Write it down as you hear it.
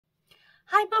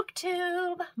Hi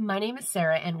BookTube! My name is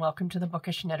Sarah and welcome to the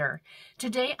Bookish Knitter.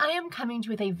 Today I am coming to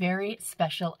you with a very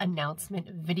special announcement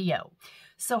video.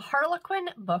 So Harlequin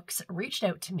Books reached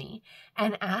out to me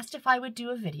and asked if I would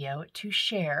do a video to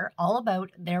share all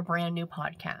about their brand new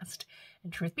podcast.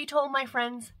 And truth be told, my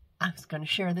friends, I was going to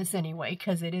share this anyway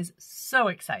because it is so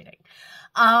exciting.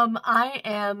 I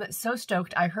am so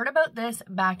stoked. I heard about this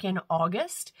back in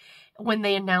August when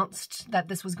they announced that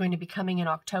this was going to be coming in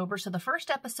October. So the first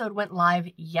episode went live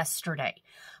yesterday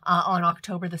on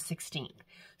October the 16th.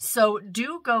 So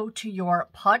do go to your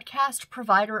podcast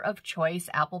provider of choice,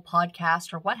 Apple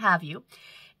Podcast or what have you,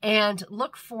 and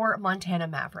look for Montana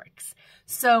Mavericks.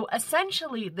 So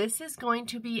essentially, this is going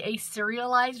to be a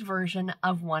serialized version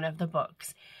of one of the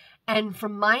books. And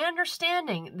from my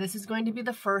understanding, this is going to be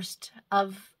the first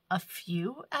of a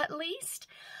few, at least.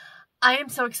 I am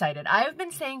so excited. I have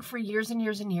been saying for years and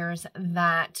years and years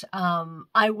that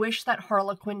I wish that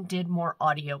Harlequin did more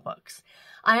audiobooks.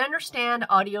 I understand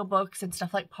audiobooks and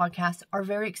stuff like podcasts are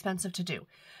very expensive to do.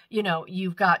 You know,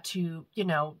 you've got to,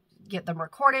 get them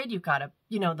recorded. You've got to,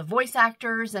 the voice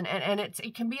actors and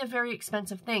it can be a very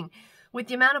expensive thing. With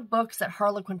the amount of books that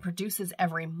Harlequin produces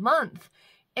every month,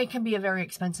 it can be a very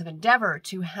expensive endeavor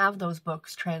to have those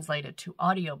books translated to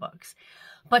audiobooks.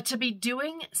 But to be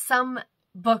doing some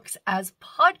books as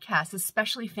podcasts,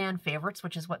 especially fan favorites,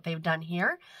 which is what they've done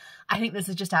here, I think this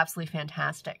is just absolutely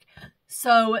fantastic.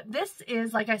 So this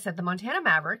is, like I said, the Montana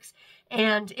Mavericks,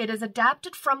 and it is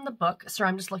adapted from the book. So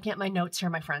I'm just looking at my notes here,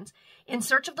 my friends. In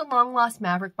Search of the Long Lost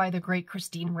Maverick by the great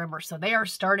Christine Rimmer. So they are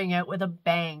starting out with a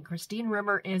bang. Christine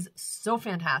Rimmer is so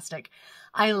fantastic.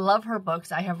 I love her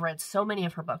books. I have read so many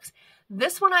of her books.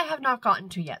 This one I have not gotten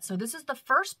to yet. So this is the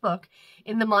first book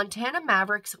in the Montana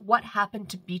Mavericks What Happened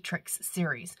to Beatrix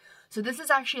series. So this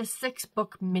is actually a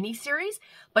 6-book miniseries,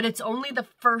 but it's only the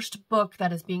first book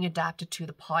that is being adapted to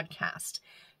the podcast.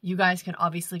 You guys can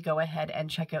obviously go ahead and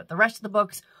check out the rest of the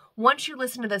books once you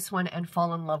listen to this one and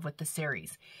fall in love with the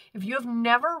series. If you have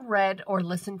never read or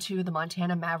listened to the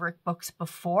Montana Maverick books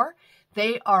before,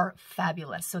 they are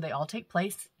fabulous. So they all take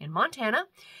place in Montana,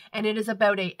 and it is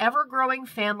about a ever-growing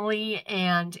family,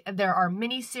 and there are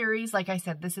mini-series. Like I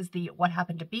said, this is the What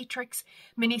Happened to Beatrix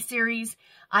mini-series.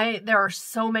 There are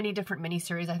so many different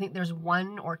mini-series. I think there's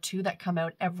 1 or 2 that come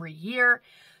out every year.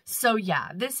 So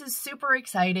yeah, this is super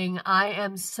exciting. I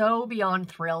am so beyond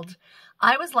thrilled.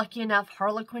 I was lucky enough,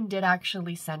 Harlequin did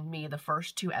actually send me the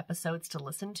first 2 episodes to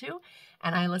listen to,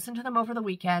 and I listened to them over the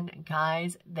weekend.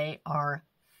 Guys, they are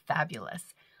fabulous.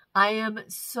 I am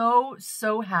so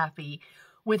happy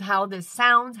with how this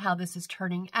sounds, how this is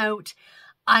turning out.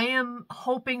 I am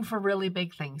hoping for really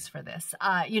big things for this.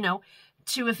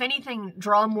 To, if anything,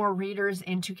 draw more readers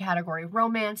into category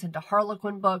romance, into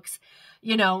Harlequin books,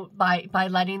 by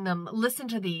letting them listen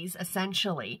to these,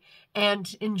 essentially,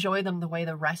 and enjoy them the way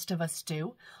the rest of us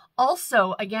do.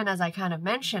 Also, again, as I kind of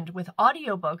mentioned, with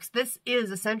audiobooks, this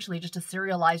is essentially just a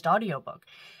serialized audiobook.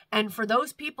 And for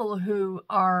those people who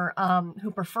are, who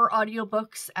prefer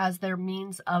audiobooks as their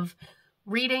means of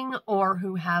reading, or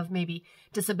who have maybe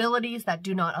disabilities that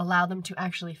do not allow them to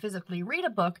actually physically read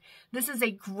a book, this is a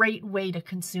great way to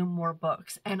consume more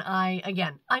books. And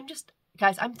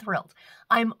guys, I'm thrilled.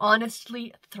 I'm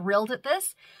honestly thrilled at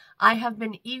this. I have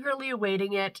been eagerly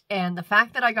awaiting it, and the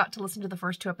fact that I got to listen to the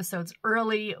first 2 episodes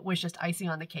early was just icing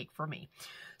on the cake for me.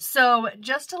 So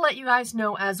just to let you guys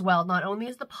know as well, not only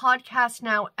is the podcast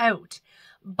now out,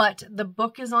 but the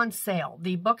book is on sale.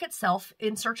 The book itself,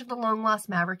 In Search of the Long Lost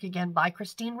Maverick, again by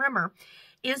Christine Rimmer,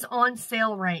 is on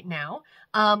sale right now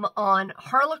on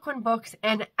Harlequin Books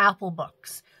and Apple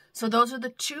Books. So those are the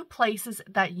 2 places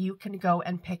that you can go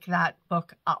and pick that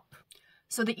book up.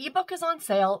 So the ebook is on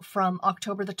sale from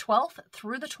October the 12th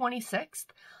through the 26th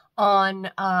on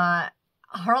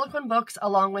Harlequin Books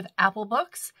along with Apple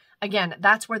Books. Again,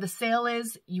 that's where the sale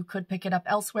is. You could pick it up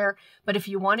elsewhere, but if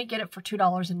you want to get it for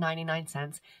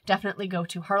 $2.99, definitely go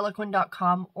to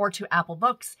harlequin.com or to Apple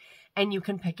Books, and you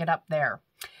can pick it up there.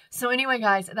 So anyway,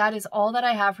 guys, that is all that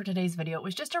I have for today's video. It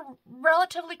was just a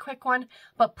relatively quick one,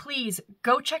 but please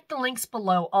go check the links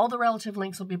below. All the relative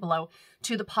links will be below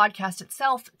to the podcast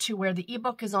itself, to where the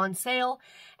ebook is on sale,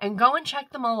 and go and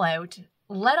check them all out.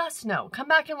 Let us know. Come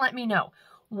back and let me know.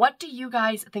 What do you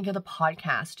guys think of the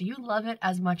podcast? Do you love it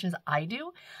as much as I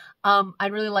do?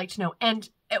 I'd really like to know. And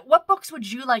what books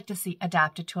would you like to see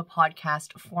adapted to a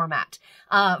podcast format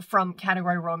from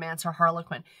category romance or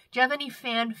Harlequin? Do you have any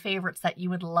fan favorites that you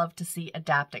would love to see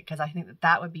adapted? Because I think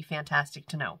that would be fantastic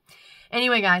to know.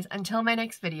 Anyway, guys, until my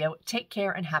next video, take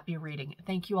care and happy reading.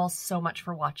 Thank you all so much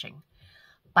for watching.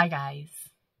 Bye, guys.